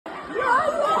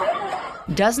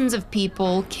Dozens of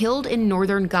people killed in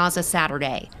northern Gaza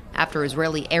Saturday after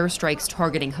Israeli airstrikes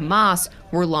targeting Hamas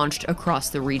were launched across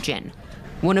the region.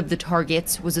 One of the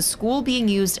targets was a school being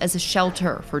used as a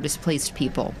shelter for displaced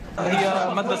people.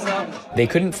 They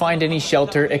couldn't find any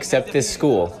shelter except this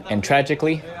school, and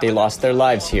tragically, they lost their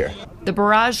lives here. The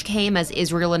barrage came as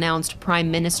Israel announced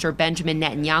Prime Minister Benjamin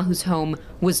Netanyahu's home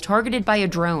was targeted by a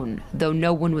drone, though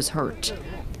no one was hurt.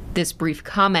 This brief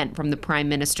comment from the Prime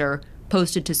Minister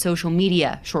posted to social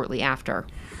media shortly after.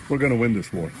 We're going to win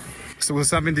this war. So will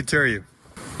something deter you?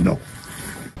 No.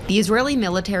 The Israeli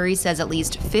military says at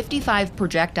least 55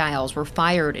 projectiles were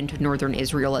fired into northern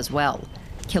Israel as well,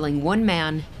 killing one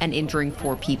man and injuring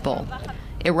 4 people.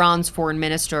 Iran's foreign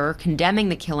minister condemning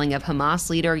the killing of Hamas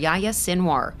leader Yahya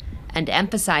Sinwar and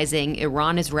emphasizing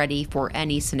Iran is ready for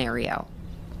any scenario.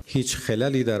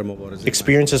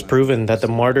 Experience has proven that the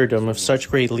martyrdom of such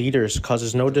great leaders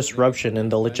causes no disruption in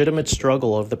the legitimate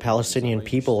struggle of the Palestinian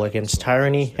people against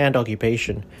tyranny and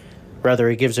occupation. Rather,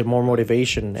 it gives it more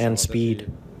motivation and speed.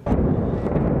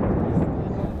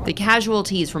 The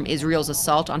casualties from Israel's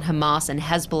assault on Hamas and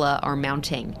Hezbollah are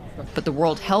mounting, but the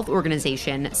World Health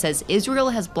Organization says Israel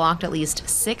has blocked at least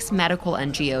 6 medical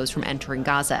NGOs from entering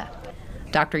Gaza.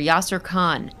 Dr. Yasser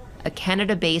Khan, a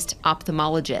Canada-based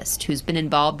ophthalmologist who's been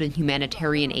involved in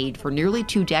humanitarian aid for nearly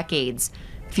 2 decades,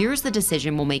 fears the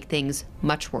decision will make things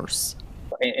much worse.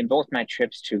 In both my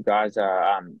trips to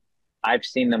Gaza, I've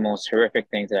seen the most horrific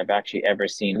things that I've actually ever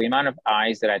seen. The amount of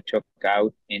eyes that I took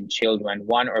out in children,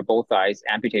 one or both eyes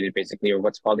amputated basically, or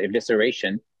what's called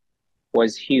evisceration,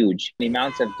 was huge. The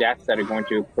amounts of deaths that are going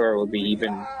to occur will be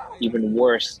even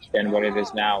worse than what it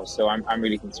is now. So I'm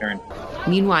really concerned.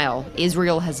 Meanwhile,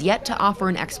 Israel has yet to offer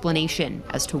an explanation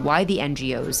as to why the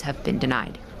NGOs have been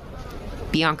denied.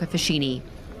 Bianca Facchinei,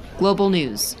 Global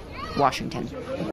News, Washington.